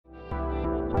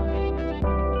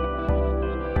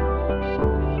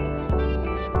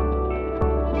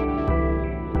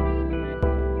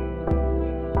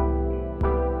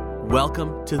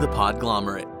Welcome to the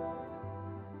Podglomerate.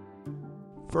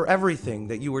 For everything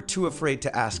that you were too afraid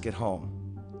to ask at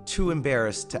home, too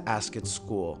embarrassed to ask at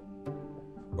school,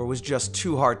 or was just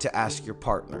too hard to ask your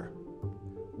partner,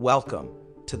 welcome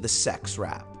to the Sex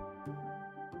Wrap.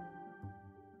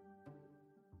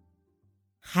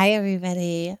 Hi,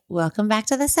 everybody. Welcome back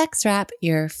to the Sex Wrap,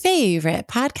 your favorite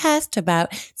podcast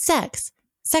about sex,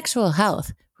 sexual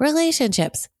health,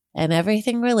 relationships, and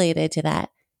everything related to that.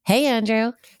 Hey,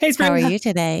 Andrew. Hey, Spring. How are you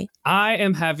today? I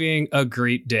am having a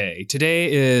great day.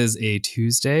 Today is a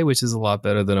Tuesday, which is a lot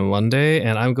better than a Monday.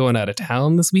 And I'm going out of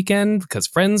town this weekend because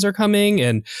friends are coming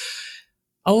and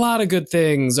a lot of good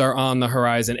things are on the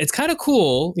horizon. It's kind of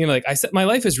cool. You know, like I said, my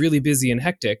life is really busy and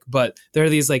hectic, but there are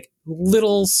these like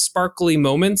little sparkly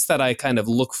moments that I kind of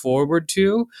look forward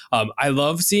to. I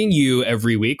love seeing you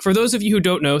every week. For those of you who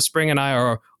don't know, Spring and I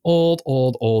are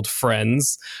old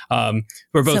friends. We're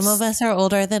both. Some of us are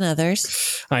older than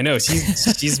others. I know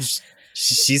she's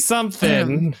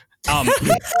something.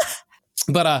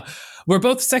 But we're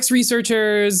both sex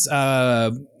researchers.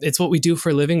 It's what we do for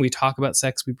a living. We talk about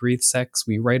sex, we breathe sex,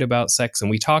 we write about sex, and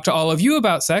we talk to all of you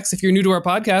about sex. If you're new to our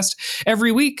podcast,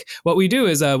 every week, what we do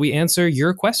is we answer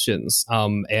your questions.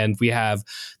 And we have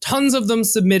tons of them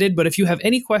submitted. But if you have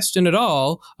any question at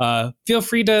all, feel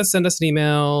free to send us an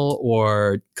email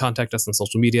or contact us on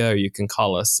social media, or you can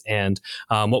call us. And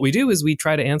what we do is we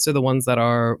try to answer the ones that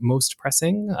are most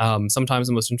pressing, sometimes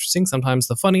the most interesting, sometimes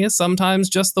the funniest, sometimes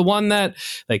just the one that,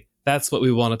 like, that's what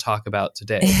we want to talk about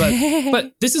today.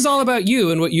 But this is all about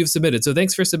you and what you've submitted. So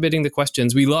thanks for submitting the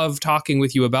questions. We love talking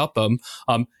with you about them.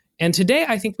 And today,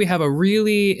 I think we have a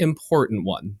really important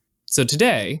one. So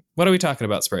today, what are we talking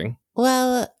about, Spring?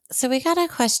 Well, so we got a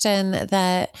question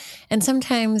that, and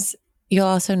sometimes you'll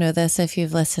also know this if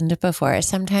you've listened before.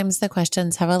 Sometimes the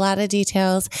questions have a lot of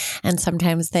details and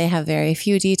sometimes they have very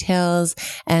few details.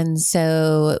 And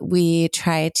so we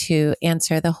try to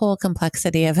answer the whole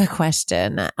complexity of a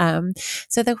question.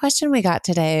 So the question we got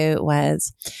today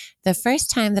was, the first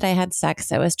time that I had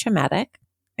sex, it was traumatic.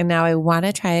 And now I want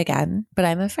to try again, but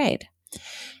I'm afraid.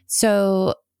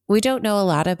 So we don't know a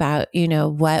lot about,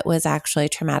 what was actually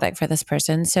traumatic for this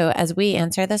person. So as we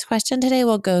answer this question today,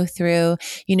 we'll go through,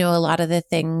 a lot of the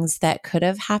things that could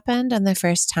have happened on the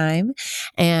first time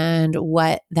and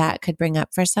what that could bring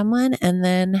up for someone, and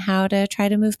then how to try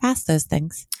to move past those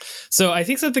things. So I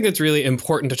think something that's really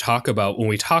important to talk about when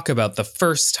we talk about the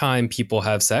first time people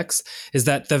have sex is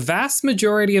that the vast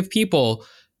majority of people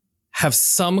have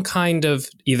some kind of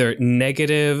either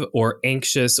negative or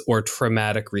anxious or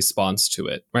traumatic response to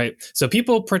it, right? So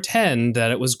people pretend that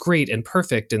it was great and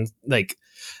perfect and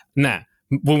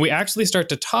when we actually start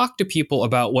to talk to people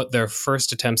about what their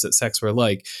first attempts at sex were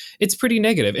like, it's pretty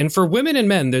negative. And for women and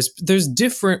men, there's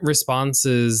different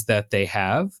responses that they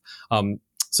have.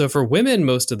 So for women,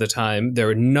 most of the time,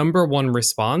 their number one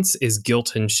response is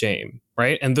guilt and shame,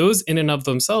 right? And those in and of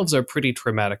themselves are pretty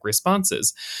traumatic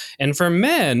responses. And for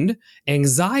men,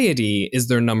 anxiety is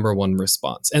their number one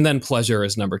response. And then pleasure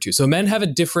is number two. So men have a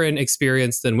different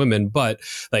experience than women, but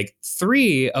like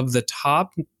 3 of the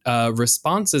top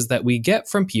responses that we get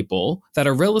from people that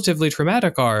are relatively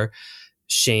traumatic are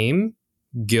shame,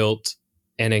 guilt,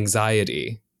 and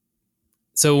anxiety.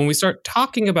 So when we start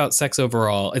talking about sex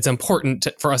overall, it's important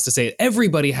for us to say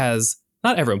everybody has,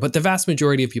 not everyone, but the vast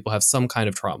majority of people have some kind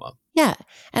of trauma. Yeah.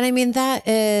 And I mean, that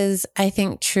is, I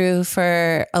think, true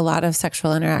for a lot of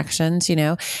sexual interactions,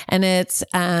 and it's,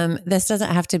 this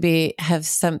doesn't have to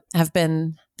have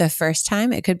been the first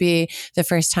time. It could be the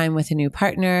first time with a new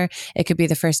partner. It could be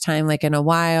the first time like in a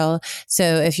while. So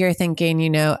if you're thinking,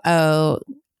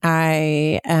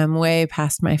 I am way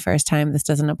past my first time, this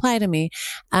doesn't apply to me,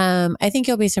 I think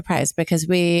you'll be surprised because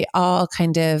we all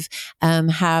kind of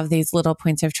have these little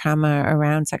points of trauma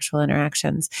around sexual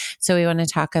interactions. So we want to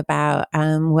talk about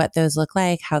what those look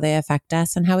like, how they affect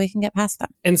us, and how we can get past them.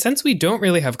 And since we don't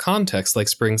really have context, like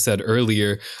Spring said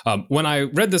earlier, when I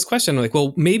read this question, I'm like,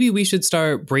 well, maybe we should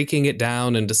start breaking it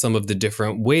down into some of the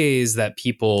different ways that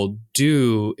people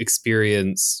do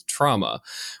experience trauma,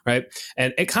 right?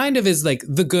 And it kind of is like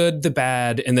the good, the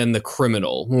bad, and then the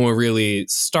criminal when we're really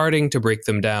starting to break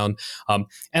them down.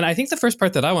 And I think the first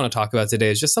part that I want to talk about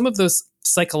today is just some of those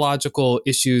psychological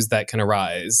issues that can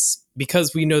arise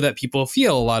because we know that people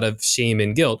feel a lot of shame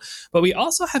and guilt, but we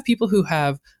also have people who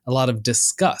have a lot of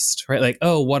disgust, right? Like,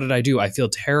 oh, what did I do? I feel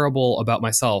terrible about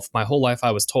myself. My whole life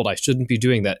I was told I shouldn't be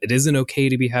doing that. It isn't okay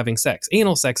to be having sex.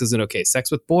 Anal sex isn't okay.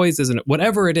 Sex with boys isn't,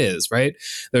 whatever it is, right?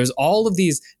 There's all of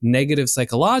these negative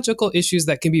psychological issues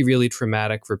that can be really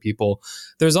traumatic for people.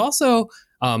 There's also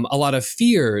a lot of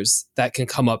fears that can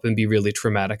come up and be really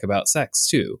traumatic about sex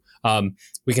too.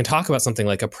 We can talk about something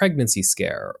like a pregnancy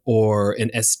scare or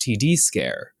an STD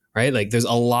scare, right? Like there's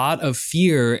a lot of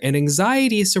fear and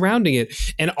anxiety surrounding it.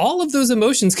 And all of those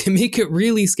emotions can make it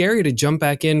really scary to jump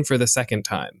back in for the second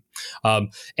time.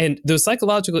 And those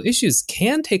psychological issues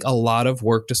can take a lot of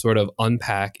work to sort of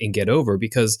unpack and get over,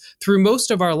 because through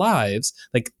most of our lives,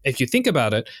 like if you think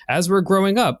about it, as we're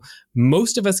growing up,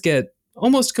 most of us get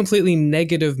almost completely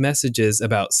negative messages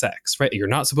about sex, right? You're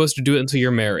not supposed to do it until you're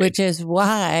married. Which is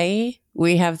why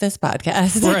we have this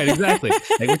podcast. Right, exactly.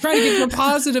 Like we're trying to give you a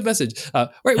positive message. Right,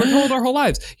 we're told our whole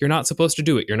lives, you're not supposed to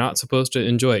do it. You're not supposed to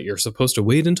enjoy it. You're supposed to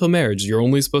wait until marriage. You're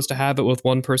only supposed to have it with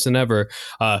one person ever.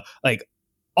 Like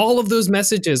all of those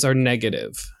messages are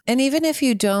negative. And even if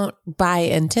you don't buy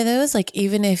into those, like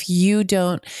even if you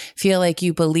don't feel like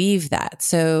you believe that.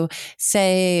 So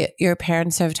say your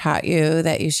parents have taught you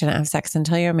that you shouldn't have sex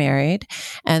until you're married.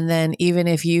 And then even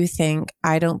if you think,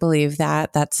 I don't believe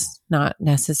that, that's not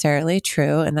necessarily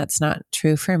true. And that's not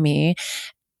true for me.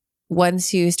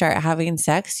 Once you start having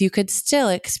sex, you could still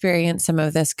experience some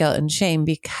of this guilt and shame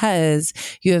because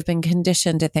you have been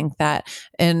conditioned to think that.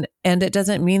 And it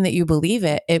doesn't mean that you believe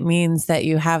it. It means that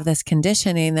you have this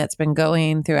conditioning that's been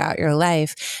going throughout your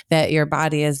life that your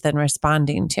body is then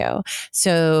responding to.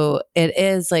 So it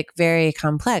is like very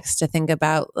complex to think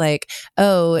about like,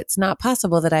 oh, it's not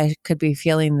possible that I could be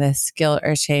feeling this guilt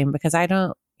or shame because I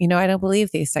don't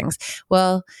believe these things.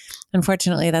 Well,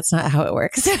 unfortunately, that's not how it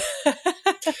works.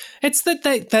 It's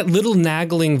that little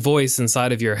nagging voice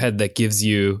inside of your head that gives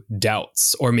you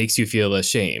doubts or makes you feel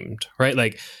ashamed, right?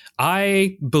 Like,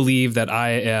 I believe that I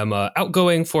am an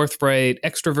outgoing, forthright,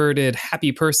 extroverted,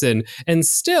 happy person. And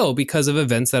still, because of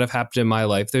events that have happened in my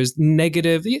life, there's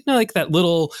negative, like that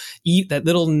little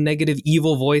negative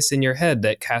evil voice in your head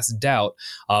that casts doubt.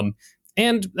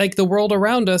 And like the world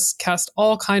around us cast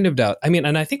all kind of doubt. I mean,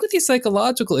 and I think with these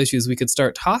psychological issues, we could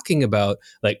start talking about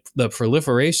like the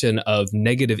proliferation of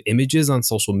negative images on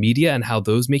social media and how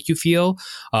those make you feel.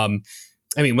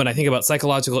 I mean, when I think about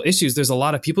psychological issues, there's a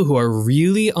lot of people who are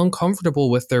really uncomfortable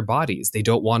with their bodies. They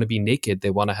don't want to be naked. They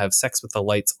want to have sex with the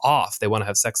lights off. They want to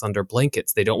have sex under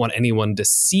blankets. They don't want anyone to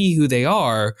see who they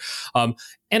are. And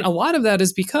a lot of that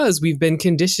is because we've been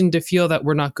conditioned to feel that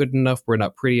we're not good enough, we're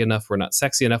not pretty enough, we're not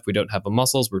sexy enough, we don't have the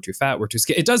muscles, we're too fat, we're too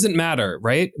skinny. It doesn't matter,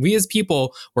 right? We as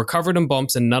people, we're covered in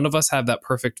bumps and none of us have that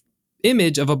perfect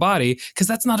image of a body because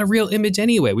that's not a real image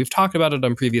anyway. We've talked about it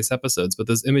on previous episodes, but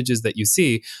those images that you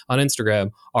see on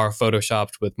Instagram are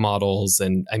photoshopped with models.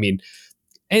 And I mean,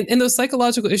 and those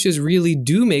psychological issues really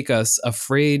do make us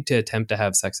afraid to attempt to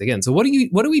have sex again. So what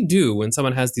do we do when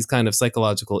someone has these kind of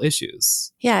psychological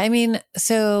issues? Yeah, I mean,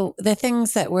 so the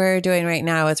things that we're doing right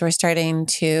now is we're starting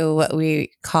to what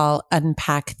we call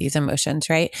unpack these emotions,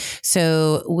 right?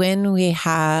 So when we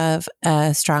have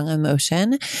a strong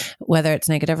emotion, whether it's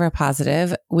negative or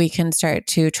positive, we can start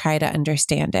to try to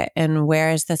understand it. And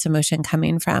where is this emotion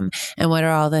coming from? And what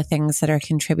are all the things that are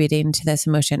contributing to this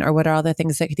emotion? Or what are all the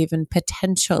things that could even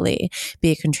potentially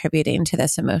be contributing to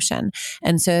this emotion?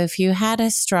 And so if you had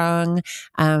a strong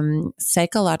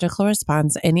psychological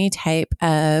response, any type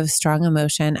of strong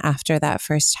emotion after that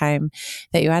first time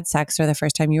that you had sex, or the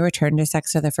first time you returned to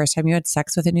sex, or the first time you had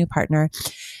sex with a new partner,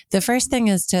 the first thing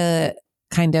is to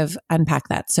kind of unpack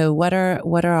that. So what are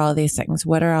all these things?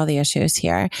 What are all the issues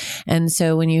here? And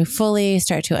so when you fully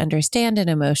start to understand an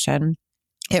emotion,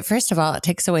 first of all, it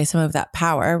takes away some of that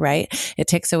power, right? It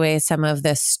takes away some of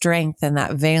the strength and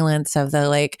that valence of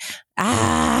the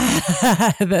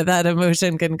that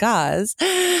emotion can cause.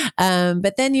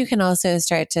 But then you can also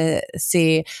start to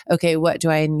see, okay, what do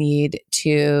I need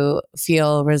to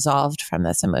feel resolved from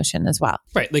this emotion as well?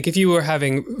 Right. Like if you were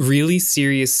having really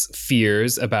serious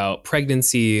fears about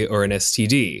pregnancy or an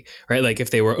STD, right? Like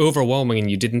if they were overwhelming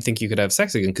and you didn't think you could have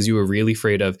sex again because you were really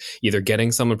afraid of either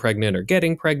getting someone pregnant or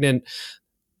getting pregnant,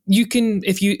 you can,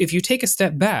 if you take a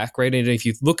step back, right, and if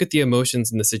you look at the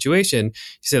emotions in the situation, you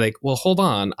say like, well, hold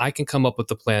on, I can come up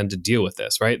with a plan to deal with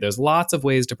this, right? There's lots of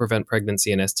ways to prevent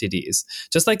pregnancy and STDs,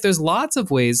 just like there's lots of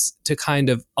ways to kind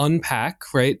of unpack,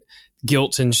 right,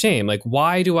 guilt and shame. Like,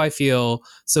 why do I feel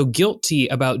so guilty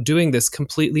about doing this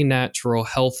completely natural,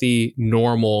 healthy,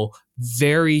 normal,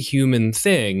 very human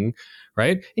thing,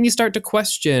 right? And you start to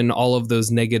question all of those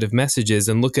negative messages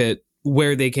and look at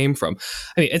where they came from.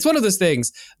 I mean, it's one of those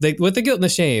things, like with the guilt and the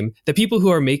shame, the people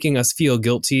who are making us feel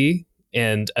guilty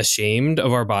and ashamed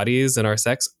of our bodies and our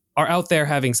sex are out there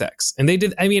having sex. And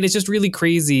it's just really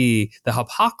crazy, the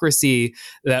hypocrisy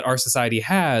that our society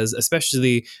has,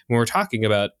 especially when we're talking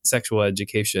about sexual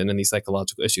education and these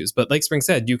psychological issues. But like Spring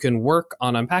said, you can work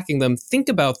on unpacking them, think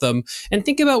about them, and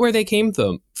think about where they came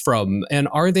from. And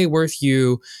are they worth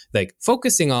you like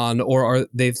focusing on, or are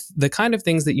they the kind of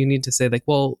things that you need to say like,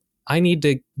 well, I need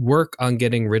to work on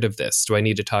getting rid of this. Do I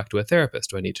need to talk to a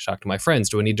therapist? Do I need to talk to my friends?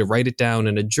 Do I need to write it down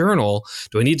in a journal?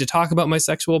 Do I need to talk about my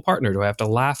sexual partner? Do I have to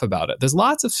laugh about it? There's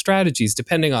lots of strategies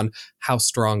depending on how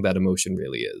strong that emotion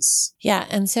really is. Yeah.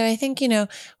 And so I think,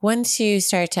 once you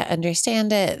start to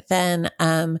understand it, then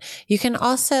you can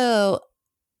also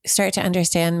start to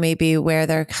understand maybe where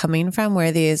they're coming from,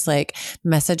 where these like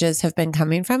messages have been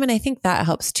coming from. And I think that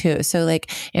helps too. So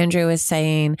like Andrew was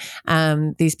saying,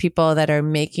 these people that are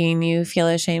making you feel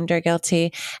ashamed or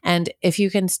guilty. And if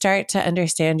you can start to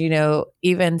understand,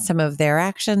 even some of their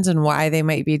actions and why they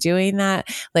might be doing that,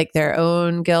 like their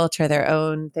own guilt or their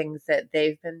own things that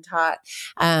they've been taught,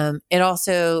 it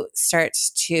also starts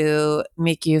to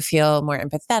make you feel more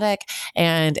empathetic,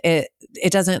 and it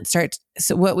doesn't start.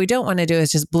 So what we don't want to do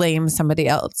is just blame somebody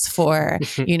else for,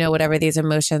 whatever these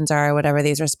emotions are, whatever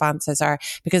these responses are,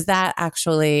 because that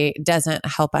actually doesn't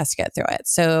help us get through it.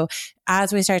 So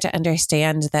as we start to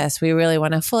understand this, we really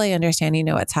want to fully understand,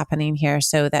 what's happening here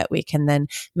so that we can then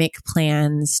make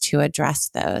plans to address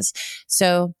those.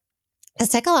 So the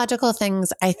psychological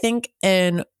things, I think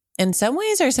in some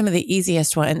ways are some of the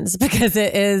easiest ones, because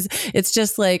it's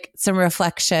just like some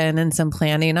reflection and some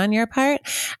planning on your part.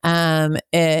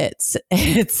 It's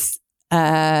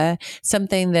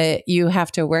something that you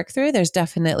have to work through. There's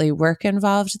definitely work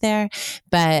involved there,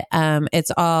 but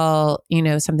it's all,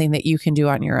 something that you can do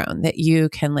on your own, that you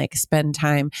can like spend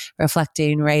time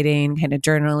reflecting, writing, kind of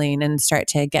journaling, and start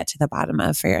to get to the bottom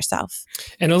of for yourself.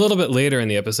 And a little bit later in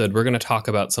the episode, we're going to talk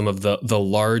about some of the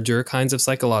larger kinds of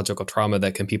psychological trauma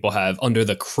that people have under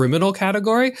the criminal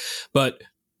category. But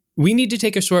we need to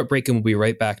take a short break, and we'll be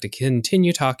right back to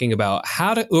continue talking about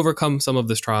how to overcome some of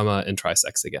this trauma and try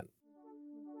sex again.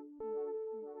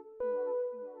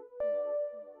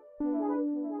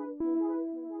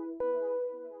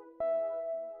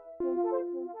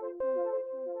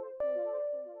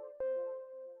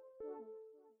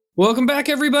 Welcome back,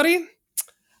 everybody.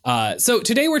 So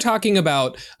today we're talking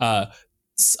about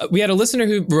we had a listener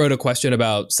who wrote a question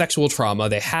about sexual trauma.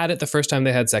 They had it the first time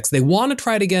they had sex. They want to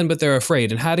try it again, but they're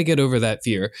afraid, and how to get over that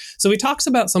fear. So we talked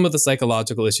about some of the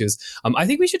psychological issues. I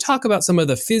think we should talk about some of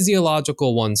the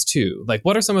physiological ones too. Like,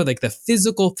 what are some of like the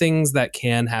physical things that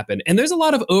can happen? And there's a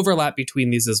lot of overlap between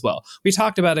these as well. We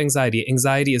talked about anxiety.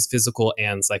 Anxiety is physical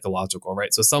and psychological,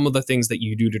 right? So some of the things that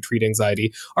you do to treat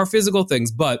anxiety are physical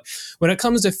things. But when it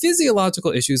comes to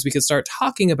physiological issues, we could start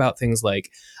talking about things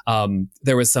like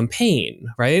there was some pain,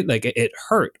 right? Like it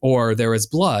hurt, or there was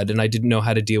blood and I didn't know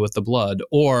how to deal with the blood,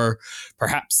 or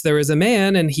perhaps there was a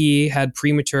man and he had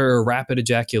premature or rapid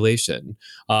ejaculation,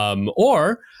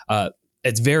 or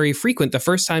it's very frequent the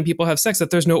first time people have sex that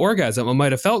there's no orgasm. It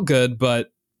might have felt good,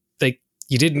 but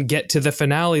you didn't get to the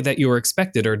finale that you were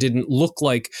expected, or didn't look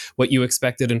like what you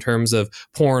expected in terms of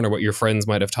porn or what your friends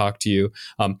might have talked to you.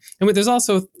 And there's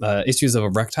also issues of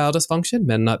erectile dysfunction,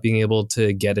 men not being able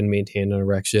to get and maintain an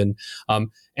erection. And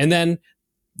then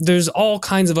there's all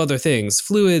kinds of other things,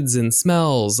 fluids and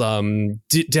smells.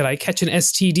 Did I catch an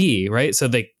STD, right? So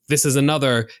this is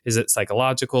another, is it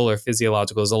psychological or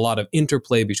physiological? There's a lot of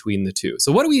interplay between the two.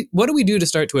 So what do we do to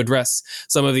start to address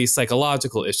some of these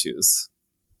psychological issues?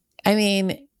 I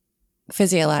mean,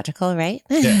 physiological, right?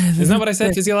 Yeah. Isn't that what I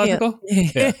said? Physiological?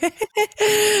 Yeah.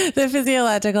 The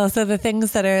physiological. So the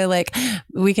things that are like,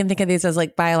 we can think of these as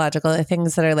like biological, the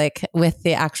things that are like with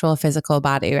the actual physical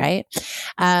body, right?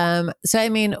 So, I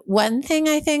mean, one thing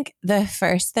I think, the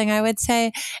first thing I would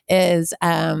say is,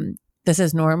 this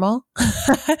is normal.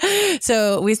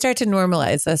 So we start to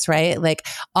normalize this, right? Like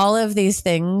all of these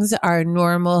things are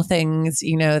normal things,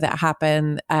 that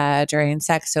happen during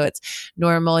sex. So it's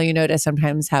normal, to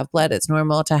sometimes have blood. It's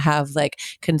normal to have like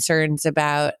concerns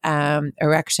about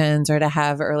erections, or to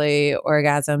have early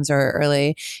orgasms or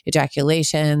early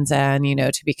ejaculations, and,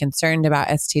 to be concerned about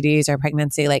STDs or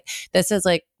pregnancy. Like this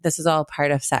is all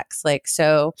part of sex. Like,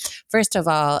 so first of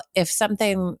all, if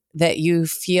something that you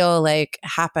feel like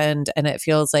happened and it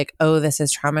feels like, oh, this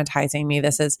is traumatizing me,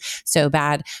 this is so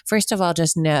bad, first of all,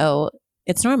 just know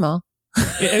it's normal.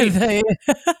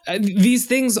 These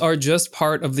things are just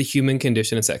part of the human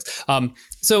condition in sex.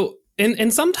 So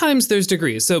And sometimes there's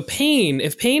degrees. So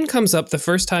if pain comes up the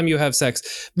first time you have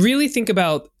sex, really think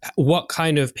about what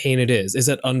kind of pain it is. Is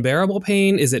it unbearable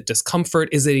pain? Is it discomfort?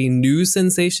 Is it a new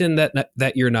sensation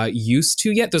that you're not used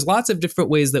to yet? There's lots of different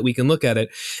ways that we can look at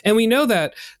it. And we know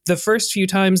that the first few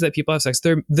times that people have sex,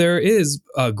 there is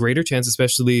a greater chance,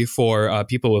 especially for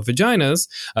people with vaginas,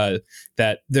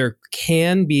 that there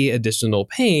can be additional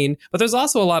pain. But there's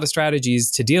also a lot of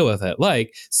strategies to deal with it,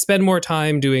 like spend more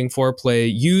time doing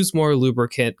foreplay, use more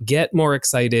lubricant, get more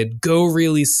excited, go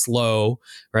really slow,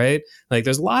 right? Like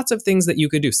there's lots of things that you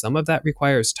could do. Some of that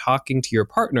requires talking to your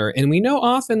partner. And we know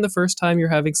often the first time you're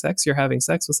having sex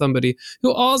with somebody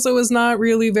who also is not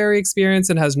really very experienced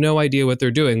and has no idea what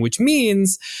they're doing, which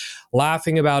means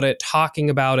laughing about it, talking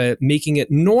about it, making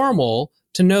it normal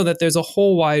to know that there's a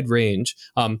whole wide range.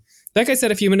 Like I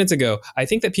said a few minutes ago, I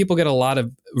think that people get a lot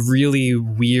of really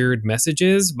weird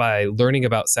messages by learning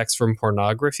about sex from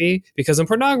pornography, because in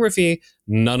pornography,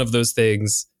 none of those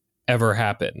things ever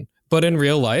happen. But in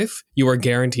real life, you are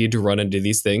guaranteed to run into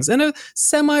these things on a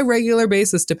semi-regular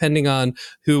basis, depending on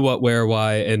who, what, where,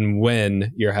 why, and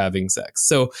when you're having sex.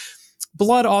 So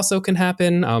blood also can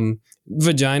happen.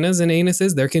 Vaginas and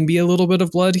anuses, there can be a little bit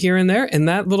of blood here and there, and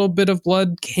that little bit of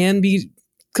blood can be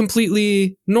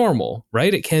completely normal,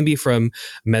 right? It can be from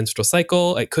menstrual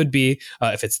cycle. It could be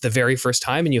if it's the very first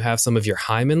time and you have some of your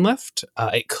hymen left.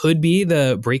 It could be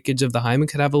the breakage of the hymen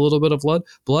could have a little bit of blood,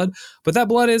 but that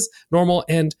blood is normal.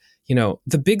 And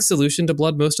the big solution to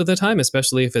blood most of the time,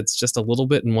 especially if it's just a little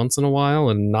bit and once in a while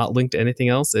and not linked to anything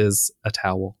else, is a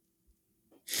towel.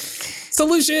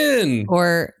 Solution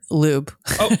or lube.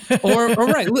 or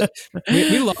right.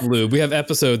 We love lube. We have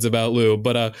episodes about lube,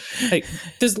 but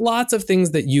there's lots of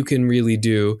things that you can really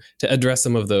do to address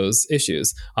some of those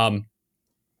issues.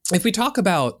 If we talk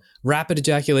about rapid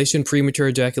ejaculation, premature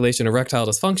ejaculation, erectile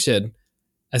dysfunction,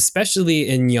 especially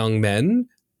in young men,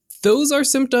 those are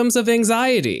symptoms of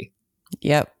anxiety.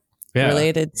 Yep. Yeah.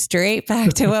 Related straight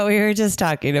back to what we were just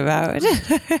talking about.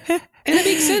 And it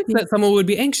makes sense that someone would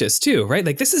be anxious too, right?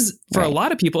 Like this is, for a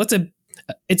lot of people,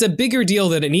 it's a bigger deal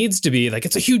than it needs to be. Like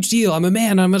it's a huge deal. I'm a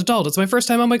man, I'm an adult. It's my first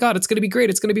time. Oh my God, it's going to be great.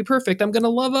 It's going to be perfect. I'm going to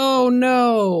love. Oh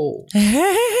no.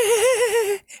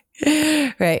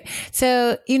 Right.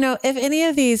 So, if any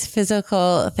of these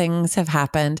physical things have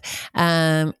happened,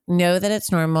 know that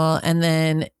it's normal, and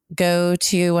then go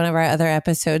to one of our other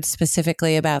episodes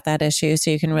specifically about that issue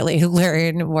so you can really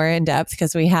learn more in depth,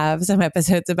 because we have some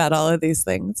episodes about all of these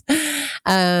things.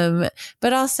 But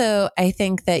also, I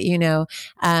think that,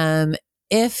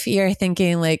 if you're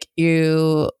thinking like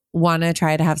you want to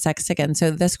try to have sex again.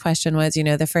 So this question was,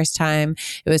 the first time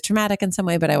it was traumatic in some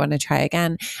way, but I want to try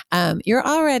again. You're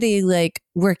already like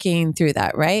working through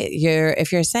that, right?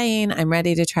 If you're saying I'm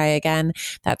ready to try again,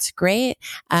 that's great.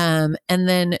 And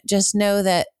then just know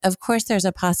that of course there's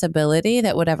a possibility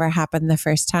that whatever happened the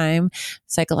first time,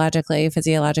 psychologically,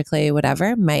 physiologically,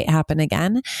 whatever, might happen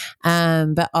again.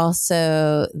 But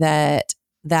also that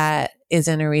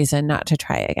isn't a reason not to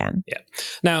try again. Yeah.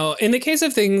 Now, in the case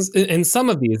of things, in some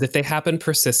of these, if they happen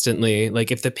persistently,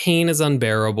 like if the pain is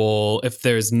unbearable, if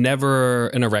there's never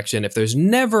an erection, if there's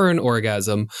never an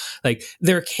orgasm, like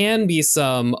there can be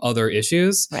some other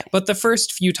issues. Right. But the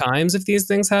first few times, if these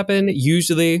things happen,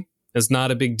 usually it's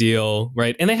not a big deal,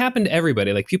 right? And they happen to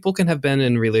everybody. Like people can have been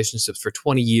in relationships for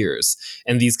 20 years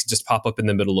and these could just pop up in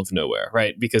the middle of nowhere,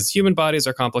 right? Because human bodies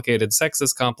are complicated, sex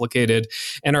is complicated,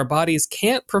 and our bodies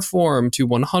can't perform to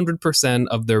 100%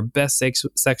 of their best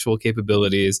sexual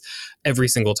capabilities every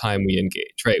single time we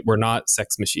engage, right? We're not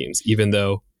sex machines, even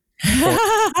though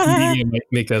media might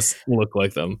make us look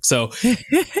like them. So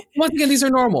once again, these are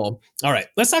normal. All right,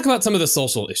 let's talk about some of the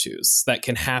social issues that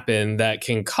can happen that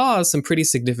can cause some pretty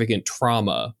significant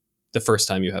trauma the first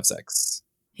time you have sex.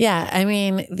 Yeah, I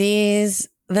mean, this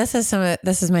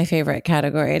is my favorite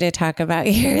category to talk about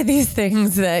here. These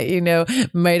things that,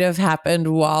 might have happened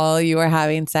while you were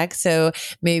having sex. So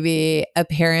maybe a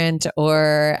parent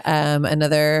or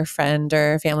another friend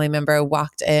or family member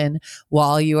walked in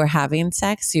while you were having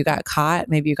sex. You got caught.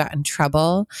 Maybe you got in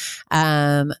trouble.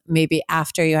 Maybe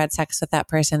after you had sex with that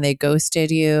person, they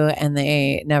ghosted you and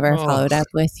they never followed up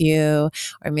with you.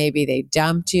 Or maybe they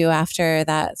dumped you after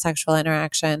that sexual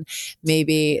interaction.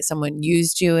 Maybe someone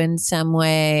used you in some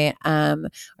way.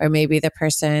 Or maybe the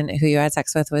person who you had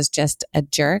sex with was just a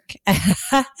jerk.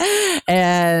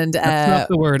 And that's not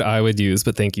the word I would use,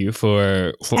 but thank you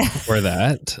for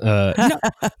that.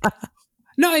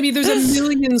 No, I mean, there's a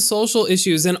million social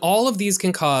issues, and all of these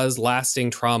can cause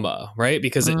lasting trauma, right?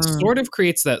 Because it sort of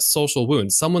creates that social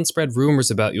wound. Someone spread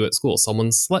rumors about you at school. Someone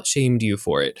slut shamed you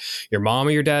for it. Your mom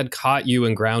or your dad caught you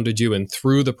and grounded you and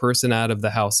threw the person out of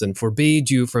the house and forbade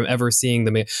you from ever seeing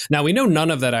them. Now, we know none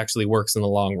of that actually works in the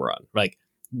long run. Like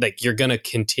you're going to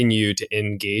continue to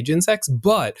engage in sex,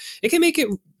 but it can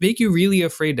make you really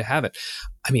afraid to have it.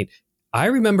 I mean, I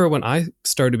remember when I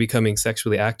started becoming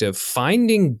sexually active,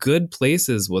 finding good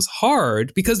places was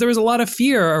hard because there was a lot of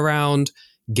fear around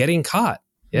getting caught.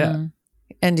 Yeah. Mm.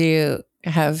 And do you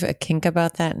have a kink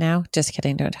about that now? Just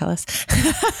kidding. Don't tell us.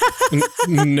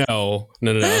 No.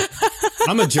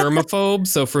 I'm a germaphobe.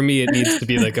 So for me, it needs to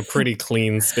be like a pretty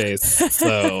clean space.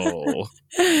 So...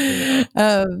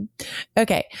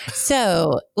 Okay.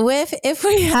 So if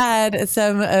we had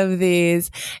some of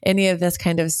any of this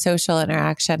kind of social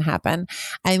interaction happen,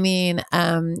 I mean,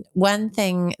 one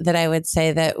thing that I would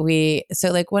say that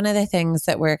one of the things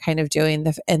that we're kind of doing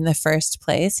in the first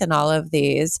place in all of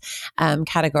these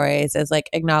categories is like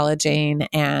acknowledging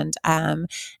and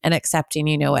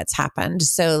accepting, what's happened.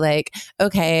 So like,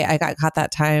 okay, I got caught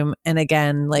that time. And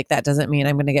again, like that doesn't mean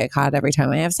I'm going to get caught every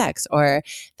time I have sex, or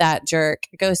that jerk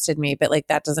ghosted me, but like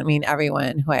that doesn't mean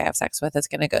everyone who I have sex with is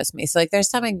going to ghost me. So like there's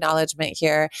some acknowledgement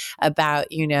here about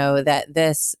that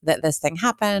this thing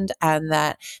happened, and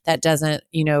that doesn't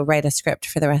write a script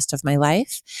for the rest of my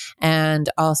life. And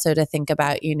also to think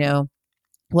about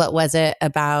what was it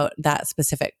about that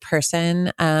specific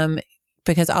person,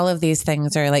 because all of these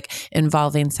things are like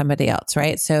involving somebody else,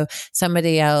 right? So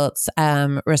somebody else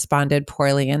responded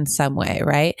poorly in some way,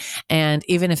 right? And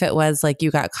even if it was like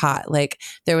you got caught, like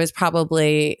there was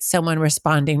probably someone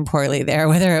responding poorly there,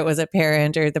 whether it was a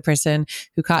parent or the person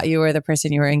who caught you or the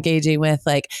person you were engaging with,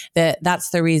 like that's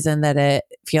the reason that it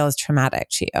feels traumatic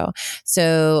to you.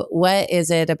 So what is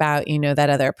it about, that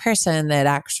other person that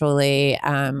actually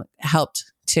helped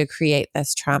to create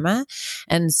this trauma?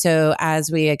 And so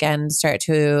as we again start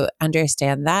to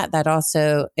understand that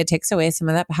also, it takes away some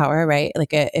of that power, right?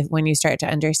 Like when you start to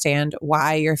understand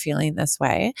why you're feeling this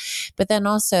way, but then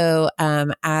also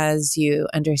as you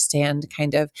understand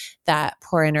kind of that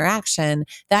poor interaction,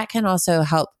 that can also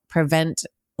help prevent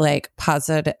like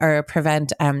positive or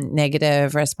prevent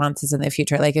negative responses in the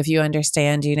future. Like if you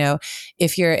understand,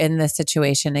 if you're in this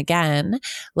situation again,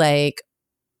 like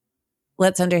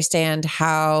let's understand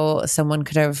how someone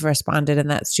could have responded in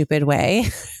that stupid way.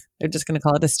 They're just going to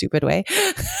call it a stupid way.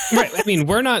 Right. I mean,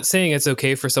 we're not saying it's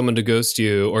okay for someone to ghost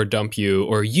you or dump you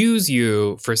or use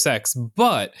you for sex,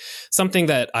 but something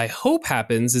that I hope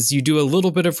happens is you do a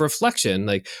little bit of reflection.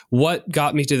 Like, what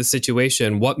got me to the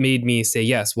situation? What made me say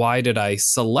yes? Why did I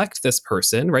select this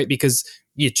person? Right? Because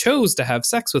you chose to have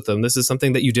sex with them. This is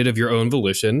something that you did of your own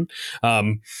volition.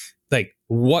 Like,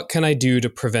 what can I do to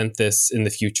prevent this in the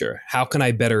future? How can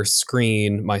I better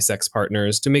screen my sex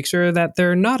partners to make sure that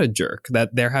they're not a jerk,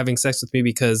 that they're having sex with me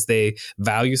because they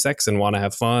value sex and want to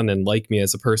have fun and like me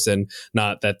as a person,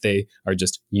 not that they are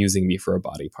just using me for a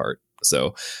body part.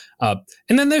 So, and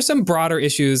then there's some broader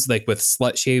issues like with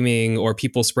slut shaming or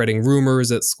people spreading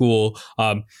rumors at school.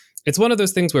 It's one of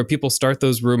those things where people start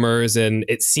those rumors and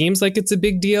it seems like it's a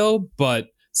big deal, but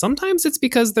sometimes it's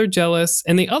because they're jealous.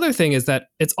 And the other thing is that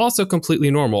it's also completely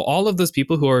normal. All of those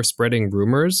people who are spreading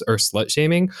rumors or slut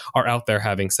shaming are out there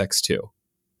having sex too.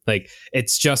 Like,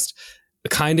 it's just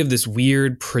kind of this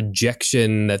weird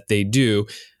projection that they do.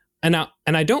 And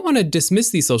I don't want to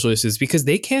dismiss these social issues because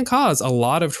they can cause a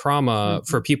lot of trauma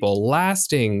for people,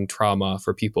 lasting trauma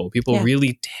for people,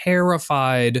 really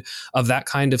terrified of that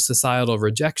kind of societal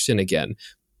rejection again.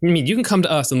 I mean, you can come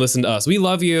to us and listen to us. We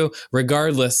love you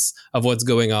regardless of what's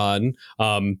going on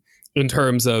in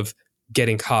terms of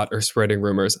getting caught or spreading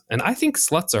rumors. And I think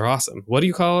sluts are awesome. What do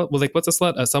you call it? Well, like, what's a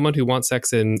slut? Someone who wants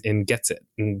sex and gets it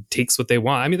and takes what they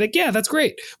want. I mean, like, yeah, that's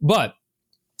great. But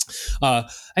I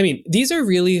mean, these are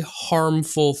really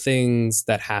harmful things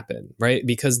that happen, right?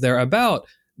 Because they're about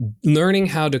learning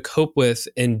how to cope with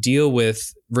and deal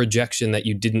with rejection that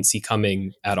you didn't see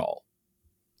coming at all.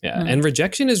 Yeah. And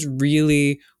rejection is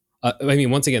really, I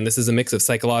mean, once again, this is a mix of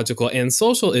psychological and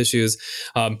social issues.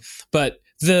 But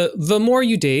the more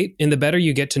you date and the better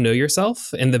you get to know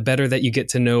yourself and the better that you get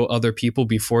to know other people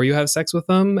before you have sex with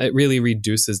them, it really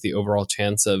reduces the overall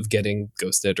chance of getting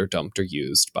ghosted or dumped or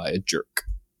used by a jerk.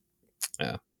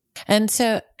 Yeah. And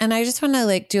I just want to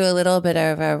like do a little bit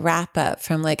of a wrap up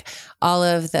from like all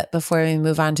of that before we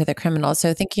move on to the criminal.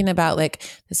 So thinking about like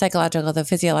the psychological, the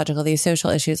physiological, these social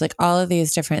issues, like all of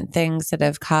these different things that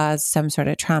have caused some sort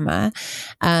of trauma,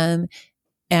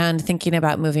 and thinking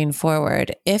about moving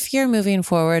forward. If you're moving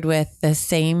forward with the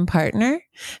same partner,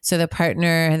 so the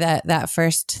partner that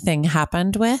first thing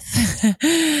happened with,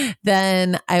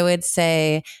 then I would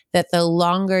say that the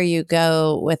longer you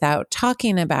go without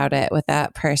talking about it with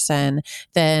that person,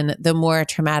 then the more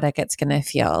traumatic it's going to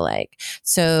feel like.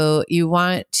 So you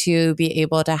want to be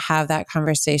able to have that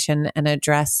conversation and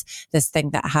address this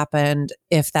thing that happened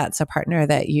if that's a partner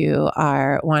that you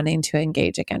are wanting to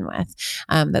engage again with.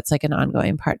 That's like an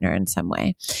ongoing partner in some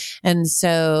way. And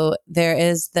so there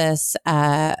is this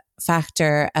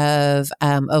factor of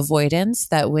avoidance,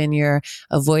 that when you're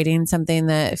avoiding something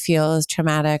that feels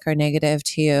traumatic or negative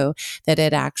to you, that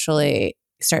it actually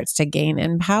starts to gain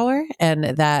in power, and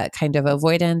that kind of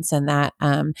avoidance and that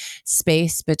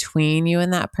space between you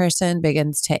and that person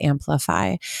begins to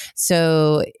amplify.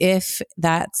 So if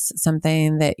that's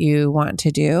something that you want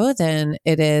to do, then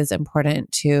it is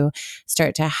important to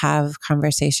start to have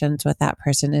conversations with that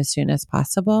person as soon as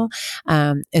possible,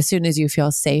 as soon as you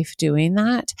feel safe doing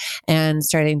that, and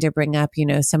starting to bring up,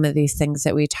 some of these things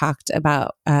that we talked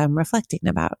about, reflecting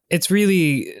about. It's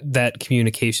really that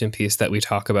communication piece that we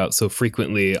talk about so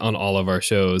frequently on all of our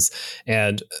shows.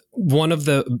 And one of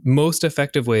the most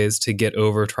effective ways to get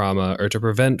over trauma or to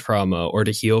prevent trauma or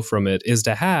to heal from it is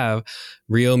to have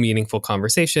real meaningful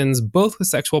conversations, both with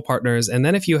sexual partners. And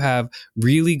then if you have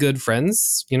really good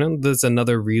friends, there's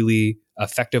another really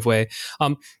effective way.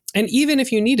 And even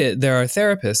if you need it, there are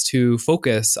therapists who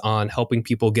focus on helping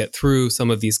people get through some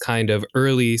of these kind of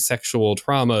early sexual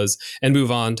traumas and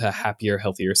move on to happier,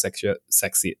 healthier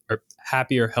sex-based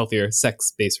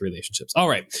relationships. All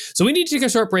right. So we need to take a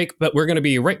short break, but we're going to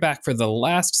be right back for the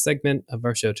last segment of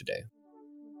our show today.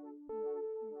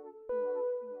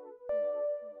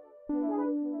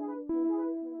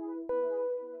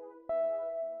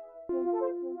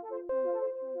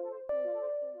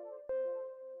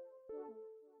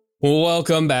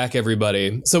 Welcome back,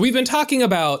 everybody. So we've been talking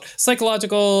about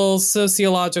psychological,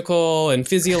 sociological, and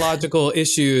physiological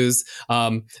issues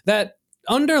that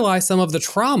underlie some of the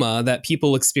trauma that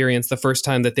people experience the first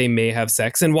time that they may have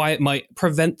sex, and why it might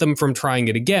prevent them from trying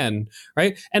it again,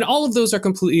 right? And all of those are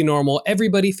completely normal.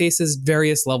 Everybody faces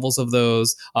various levels of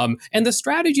those. And the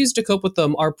strategies to cope with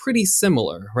them are pretty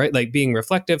similar, right? Like being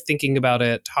reflective, thinking about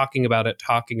it, talking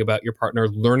about your partner,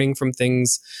 learning from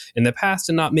things in the past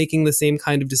and not making the same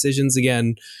kind of decisions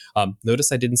again.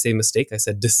 Notice I didn't say mistake. I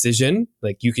said decision.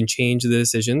 Like you can change the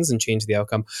decisions and change the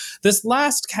outcome. This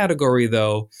last category,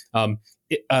 though,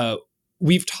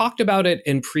 we've talked about it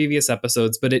in previous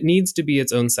episodes, but it needs to be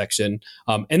its own section.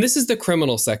 And this is the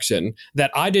criminal section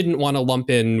that I didn't want to lump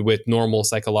in with normal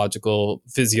psychological,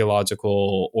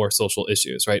 physiological, or social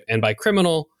issues, right? And by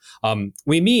criminal,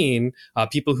 we mean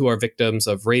people who are victims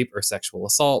of rape or sexual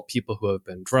assault, people who have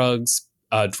been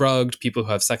drugged, people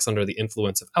who have sex under the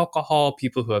influence of alcohol,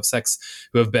 people who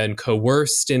have been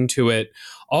coerced into it.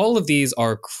 All of these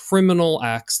are criminal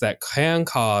acts that can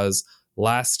cause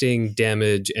lasting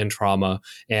damage and trauma.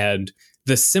 And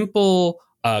the simple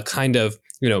kind of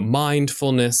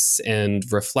mindfulness and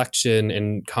reflection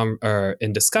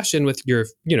and discussion with your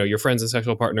friends and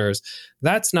sexual partners,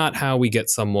 that's not how we get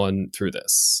someone through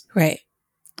this. Right.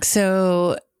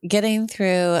 So getting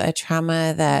through a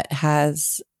trauma that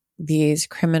has these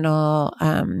criminal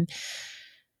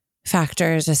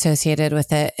factors associated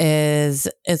with it is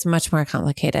much more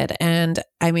complicated. And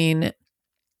I mean,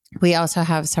 we also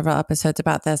have several episodes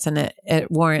about this, and it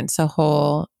warrants a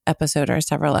whole episode or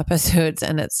several episodes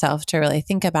in itself to really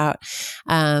think about.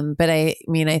 But I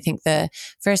think the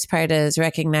first part is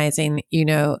recognizing,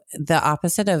 the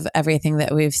opposite of everything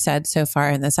that we've said so far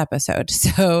in this episode.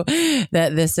 So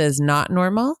that this is not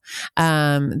normal,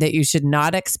 that you should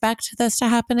not expect this to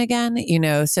happen again,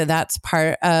 so that's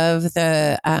part of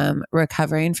the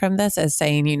recovering from this, is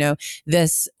saying,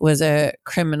 this was a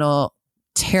criminal,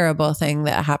 terrible thing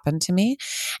that happened to me,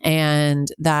 and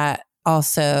that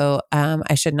also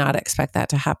I should not expect that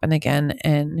to happen again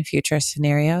in future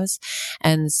scenarios.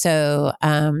 And so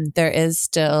there is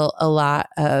still a lot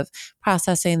of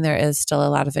processing, there is still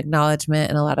a lot of acknowledgement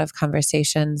and a lot of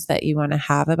conversations that you want to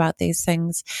have about these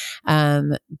things,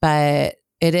 but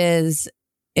it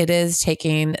is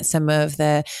taking some of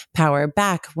the power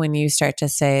back when you start to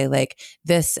say, like,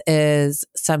 this is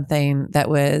something that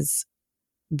was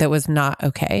not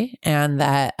okay, and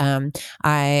that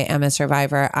I am a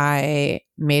survivor. I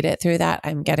made it through that.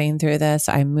 I'm getting through this.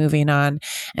 I'm moving on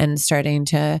and starting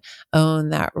to own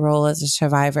that role as a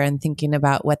survivor and thinking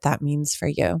about what that means for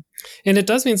you. And it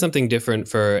does mean something different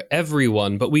for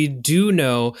everyone, but we do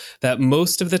know that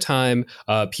most of the time,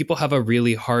 people have a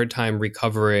really hard time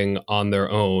recovering on their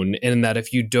own. And that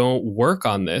if you don't work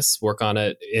on this, work on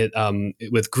it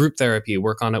with group therapy,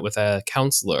 work on it with a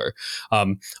counselor,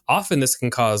 often this can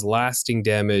cause lasting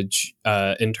damage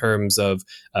in terms of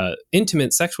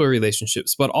intimate sexual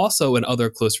relationships, but also in other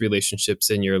close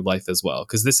relationships in your life as well.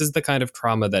 Because this is the kind of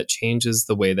trauma that changes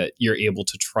the way that you're able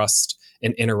to trust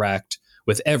and interact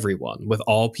with everyone, with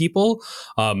all people.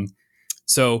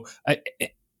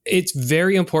 It's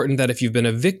very important that if you've been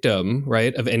a victim,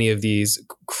 right, of any of these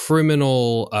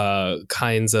criminal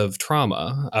kinds of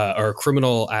trauma or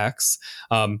criminal acts,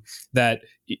 that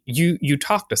you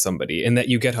talk to somebody and that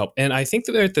you get help. And I think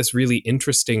that they're at this really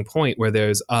interesting point where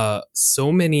there's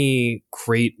so many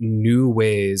great new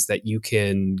ways that you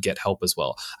can get help as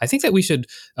well. I think that we should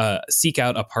seek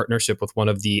out a partnership with one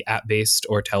of the app-based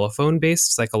or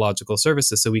telephone-based psychological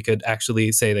services so we could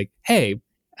actually say like, hey,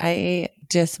 I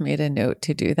just made a note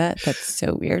to do that. That's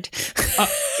so weird.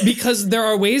 Because there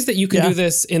are ways that you can do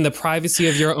this in the privacy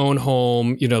of your own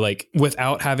home, like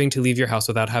without having to leave your house,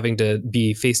 without having to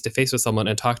be face to face with someone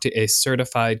and talk to a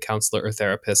certified counselor or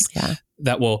therapist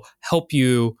that will help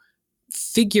you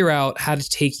figure out how to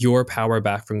take your power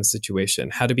back from the situation,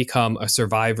 how to become a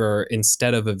survivor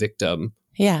instead of a victim.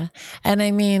 Yeah. And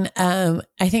I mean, I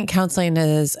think counseling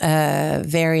is a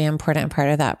very important part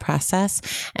of that process.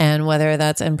 And whether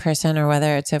that's in person or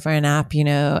whether it's over an app,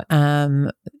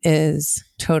 is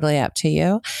totally up to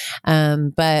you.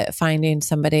 But finding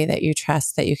somebody that you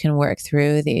trust that you can work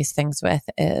through these things with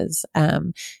is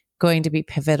going to be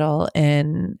pivotal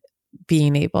in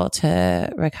being able to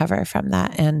recover from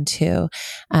that and to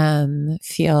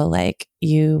feel like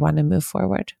you want to move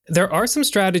forward. There are some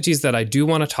strategies that I do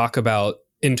want to talk about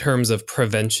in terms of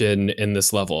prevention in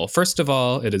this level. First of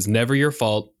all, it is never your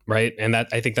fault, right? And that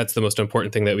I think that's the most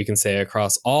important thing that we can say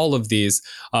across all of these.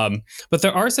 But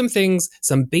there are some things,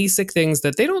 some basic things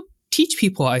that they don't teach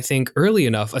people, I think, early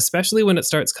enough, especially when it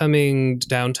starts coming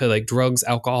down to like drugs,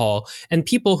 alcohol, and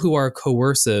people who are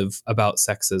coercive about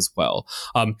sex as well.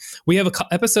 We have an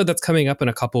episode that's coming up in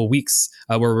a couple of weeks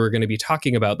where we're going to be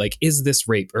talking about like, is this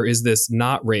rape or is this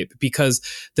not rape? Because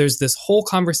there's this whole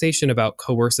conversation about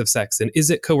coercive sex. And is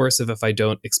it coercive if I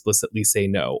don't explicitly say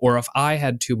no? Or if I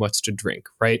had too much to drink,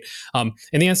 right? And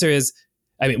the answer is,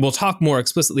 I mean, we'll talk more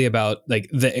explicitly about like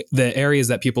the areas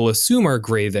that people assume are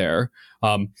gray there.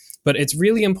 But it's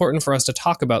really important for us to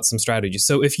talk about some strategies.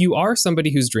 So if you are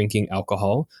somebody who's drinking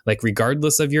alcohol, like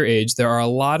regardless of your age, there are a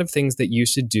lot of things that you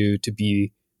should do to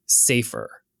be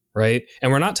safer, right?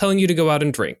 And we're not telling you to go out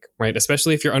and drink, right?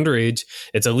 Especially if you're underage,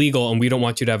 it's illegal and we don't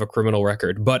want you to have a criminal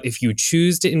record. But if you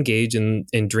choose to engage in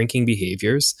drinking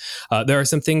behaviors, there are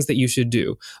some things that you should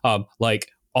do, like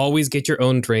always get your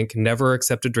own drink, never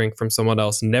accept a drink from someone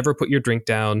else, never put your drink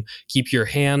down, keep your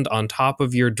hand on top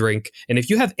of your drink. And if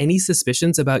you have any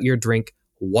suspicions about your drink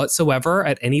whatsoever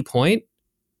at any point,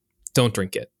 don't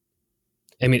drink it.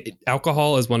 I mean,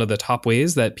 alcohol is one of the top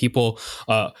ways that people,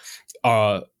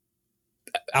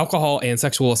 alcohol and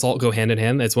sexual assault go hand in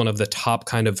hand. It's one of the top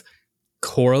kind of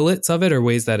correlates of it or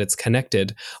ways that it's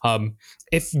connected.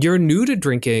 If you're new to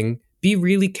drinking, be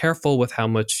really careful with how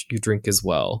much you drink as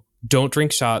well. Don't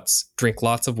drink shots, drink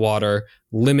lots of water,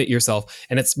 limit yourself.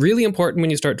 And it's really important when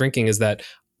you start drinking is that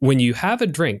when you have a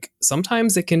drink,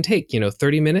 sometimes it can take,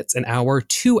 30 minutes, an hour,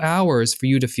 2 hours for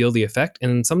you to feel the effect.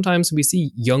 And sometimes we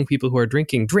see young people who are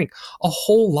drinking drink a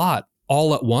whole lot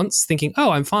all at once thinking, oh,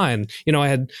 I'm fine. I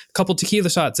had a couple tequila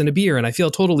shots and a beer and I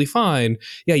feel totally fine.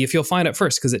 Yeah, you feel fine at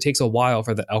first because it takes a while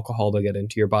for the alcohol to get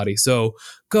into your body. So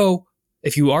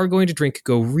if you are going to drink,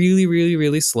 go really, really,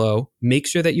 really slow. Make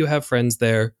sure that you have friends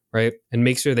there, right? And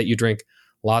make sure that you drink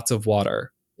lots of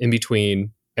water in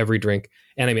between every drink.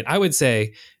 And I mean, I would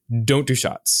say don't do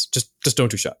shots. Just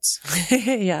don't do shots.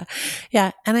 Yeah.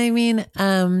 And I mean,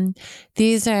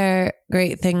 these are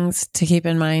great things to keep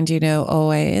in mind,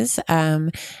 always.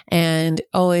 And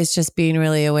always just being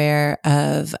really aware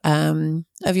of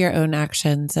your own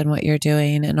actions and what you're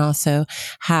doing, and also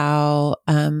how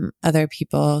other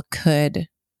people could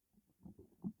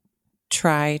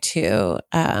try to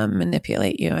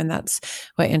manipulate you. And that's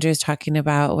what Andrew's talking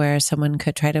about, where someone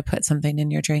could try to put something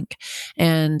in your drink.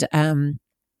 And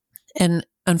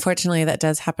unfortunately, that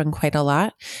does happen quite a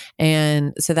lot.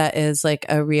 And so that is like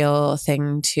a real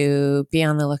thing to be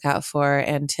on the lookout for,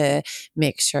 and to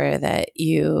make sure that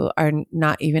you are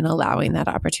not even allowing that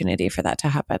opportunity for that to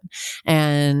happen.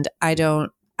 And I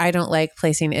don't I don't like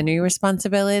placing any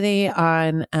responsibility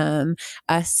on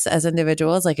us as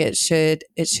individuals. Like it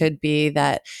should be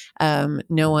that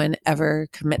no one ever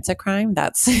commits a crime.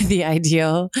 That's the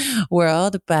ideal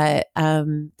world, but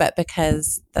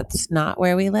because that's not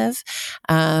where we live,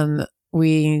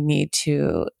 we need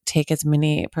to take as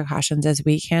many precautions as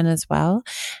we can as well,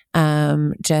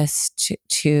 just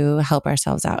to help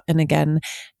ourselves out. And again,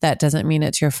 that doesn't mean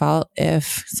it's your fault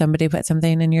if somebody put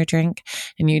something in your drink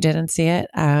and you didn't see it.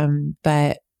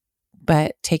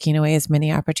 But taking away as many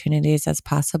opportunities as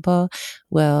possible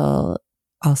will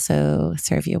also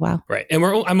serve you well. Right. And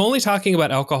I'm only talking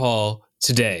about alcohol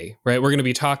today, right? We're going to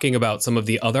be talking about some of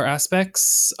the other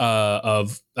aspects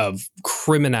of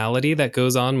criminality that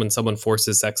goes on when someone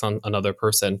forces sex on another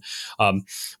person.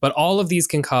 But all of these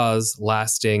can cause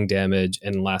lasting damage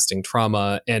and lasting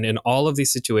trauma. And in all of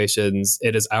these situations,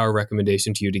 it is our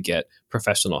recommendation to you to get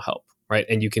professional help. Right.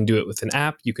 And you can do it with an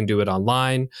app. You can do it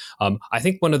online. I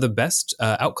think one of the best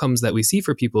outcomes that we see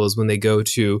for people is when they go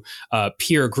to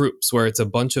peer groups where it's a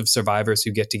bunch of survivors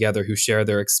who get together, who share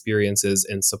their experiences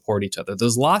and support each other.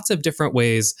 There's lots of different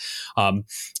ways. And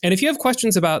if you have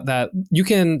questions about that, you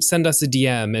can send us a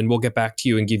DM and we'll get back to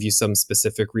you and give you some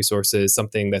specific resources,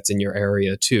 something that's in your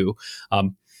area too.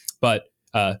 But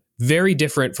very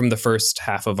different from the first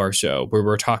half of our show where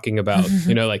we're talking about,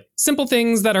 like simple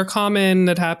things that are common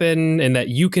that happen and that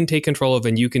you can take control of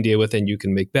and you can deal with and you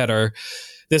can make better.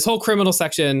 This whole criminal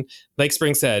section, like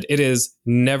Spring said, it is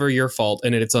never your fault.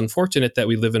 And it's unfortunate that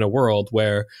we live in a world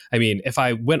where, I mean, if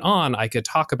I went on, I could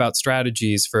talk about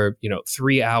strategies for,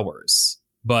 3 hours,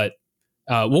 but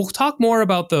we'll talk more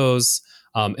about those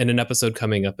in an episode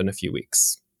coming up in a few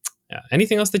weeks. Yeah.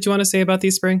 Anything else that you want to say about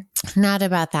these, Spring? Not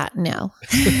about that. No.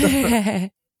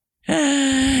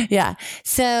 Yeah.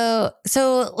 So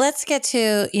let's get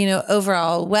to,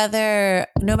 overall, whether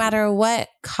no matter what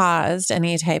caused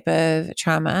any type of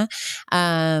trauma,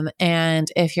 and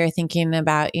if you're thinking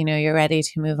about, you're ready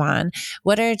to move on,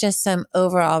 what are just some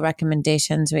overall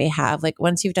recommendations we have? Like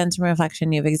once you've done some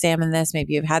reflection, you've examined this,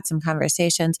 maybe you've had some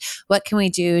conversations, what can we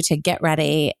do to get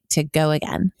ready to go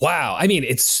again? Wow. I mean,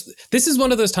 this is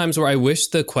one of those times where I wish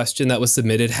the question that was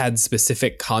submitted had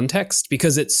specific context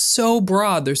because it's so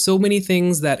broad. There's so many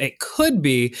things that it could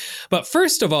be. But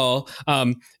first of all,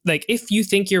 if you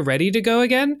think you're ready to go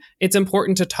again, it's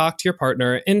important to talk to your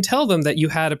partner and tell them that you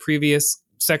had a previous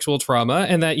sexual trauma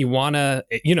and that you want to,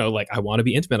 I want to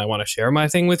be intimate. I want to share my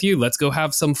thing with you. Let's go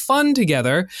have some fun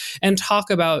together and talk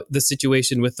about the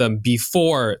situation with them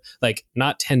before,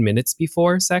 not 10 minutes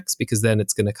before sex, because then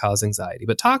it's going to cause anxiety,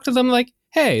 but talk to them like,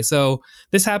 hey, so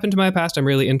this happened to my past. I'm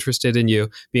really interested in you.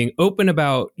 Being open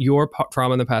about your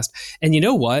trauma in the past. And you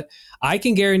know what? I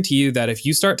can guarantee you that if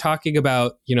you start talking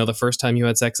about, the first time you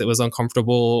had sex, it was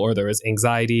uncomfortable, or there was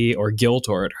anxiety or guilt,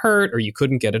 or it hurt, or you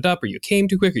couldn't get it up, or you came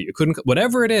too quick, or you couldn't,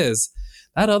 whatever it is,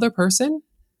 that other person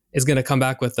is going to come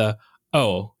back with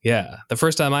oh, yeah, the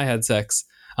first time I had sex.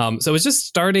 So it's just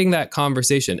starting that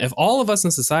conversation. If all of us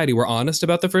in society were honest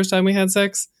about the first time we had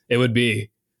sex, it would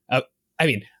be,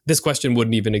 this question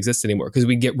wouldn't even exist anymore because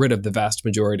we get rid of the vast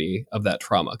majority of that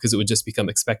trauma because it would just become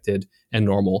expected and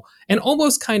normal and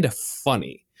almost kind of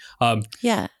funny.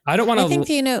 Yeah. I don't want to... I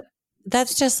think,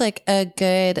 that's just like a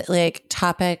good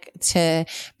topic to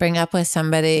bring up with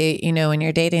somebody, when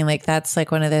you're dating. That's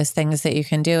like one of those things that you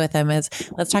can do with them is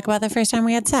let's talk about the first time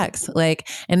we had sex.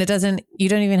 And you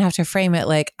don't even have to frame it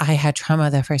like I had trauma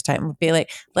the first time. Be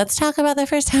like, let's talk about the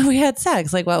first time we had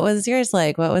sex. What was yours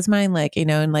like? What was mine like?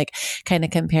 And kind of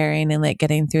comparing and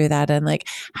getting through that. And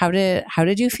how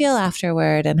did you feel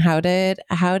afterward? And how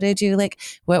did you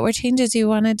what were changes you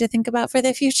wanted to think about for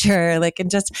the future?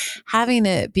 And just having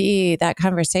it be that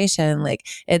conversation,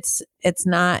 it's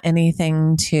not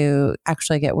anything to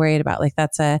actually get worried about.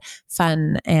 That's a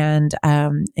fun and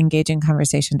engaging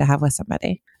conversation to have with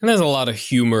somebody. And there's a lot of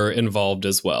humor involved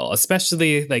as well,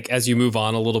 especially as you move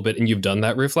on a little bit and you've done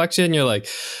that reflection, you're like,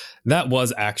 that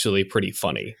was actually pretty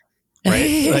funny,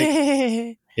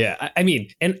 right? Yeah, I mean,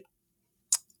 and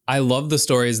I love the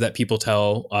stories that people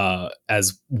tell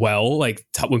as well,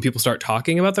 when people start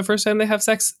talking about the first time they have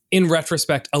sex in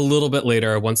retrospect a little bit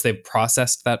later, once they've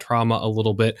processed that trauma a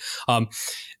little bit. I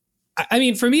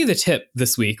mean, for me, the tip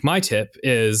this week, my tip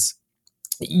is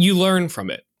you learn from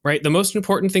it, right? The most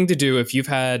important thing to do if you've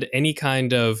had any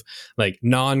kind of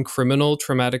non-criminal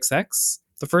traumatic sex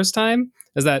the first time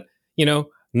is that,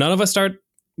 none of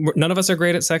us are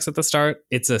great at sex at the start.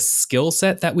 It's a skill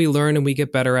set that we learn and we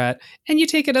get better at. And you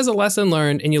take it as a lesson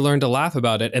learned and you learn to laugh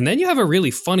about it. And then you have a really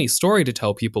funny story to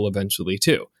tell people eventually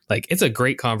too. It's a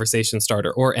great conversation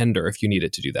starter or ender if you need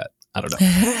it to do that. I don't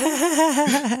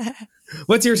know.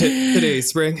 What's your tip today,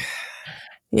 Spring?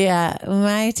 Yeah,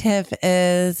 my tip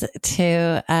is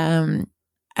to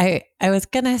I was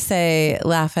gonna say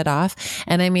laugh it off,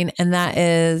 and I mean, and that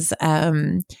is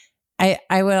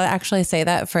I will actually say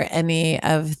that for any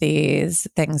of these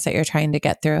things that you're trying to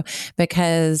get through,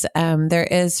 because there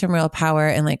is some real power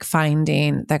in like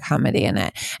finding the comedy in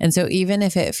it. And so even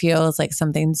if it feels like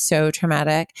something so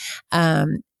traumatic,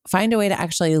 find a way to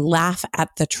actually laugh at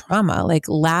the trauma, like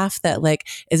laugh that like,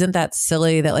 isn't that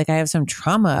silly that like I have some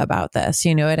trauma about this,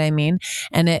 you know what I mean?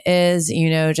 And it is,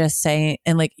 just saying,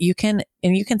 and like you can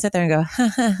sit there and go,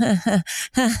 ha, ha, ha, ha,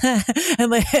 ha, ha, and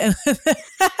like,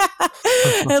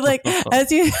 and like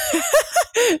as you,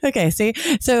 okay, see,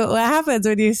 so what happens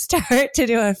when you start to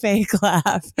do a fake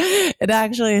laugh, it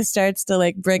actually starts to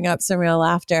like bring up some real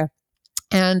laughter.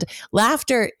 And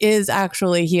laughter is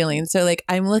actually healing. So like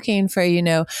I'm looking for,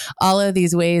 all of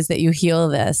these ways that you heal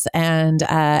this, and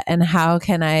how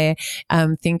can I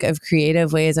think of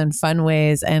creative ways and fun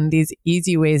ways and these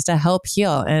easy ways to help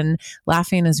heal, and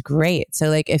laughing is great. So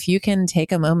like if you can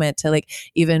take a moment to like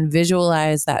even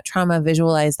visualize that trauma,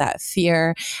 visualize that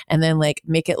fear, and then like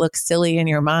make it look silly in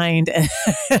your mind and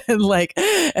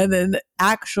then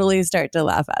actually start to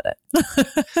laugh at it.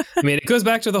 I mean, it goes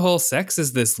back to the whole sex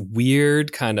is this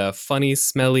weird kind of funny,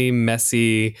 smelly,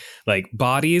 messy, like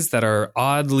bodies that are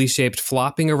oddly shaped,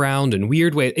 flopping around in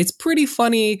weird ways. It's pretty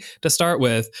funny to start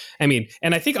with. I mean,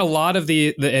 and I think a lot of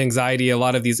the anxiety, a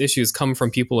lot of these issues come from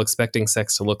people expecting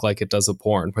sex to look like it does a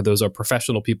porn, where those are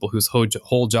professional people whose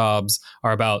whole jobs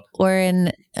are about. Or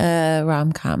in a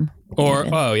rom-com. Or,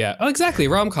 exactly,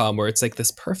 rom-com, where it's like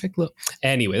this perfect look.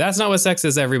 Anyway, that's not what sex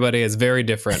is, everybody. It's very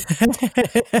different.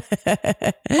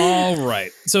 All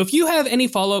right. So if you have any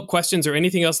follow-up questions or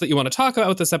anything else that you want to talk about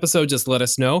with this episode, just let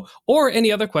us know. Or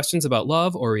any other questions about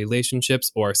love or relationships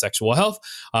or sexual health,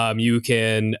 you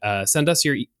can send us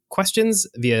your questions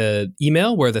via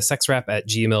email. We're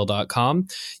thesexwrap@gmail.com.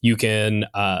 You can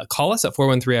call us at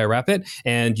 413-I-WRAP-IT,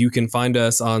 and you can find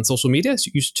us on social media.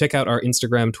 So you should check out our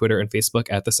Instagram, Twitter, and Facebook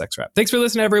at The Sex Wrap. Thanks for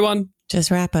listening, everyone.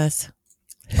 Just wrap us.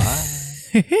 Bye.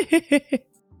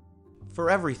 For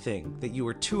everything that you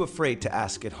were too afraid to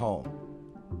ask at home,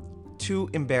 too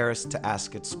embarrassed to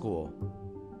ask at school,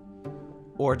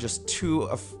 or just too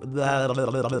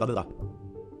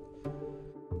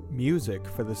Music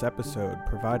for this episode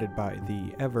provided by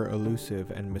the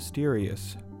ever-elusive and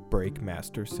mysterious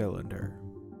Breakmaster Cylinder.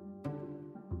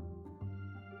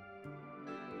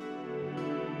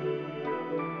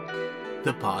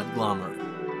 The Podglomerate.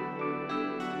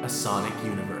 A sonic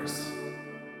universe.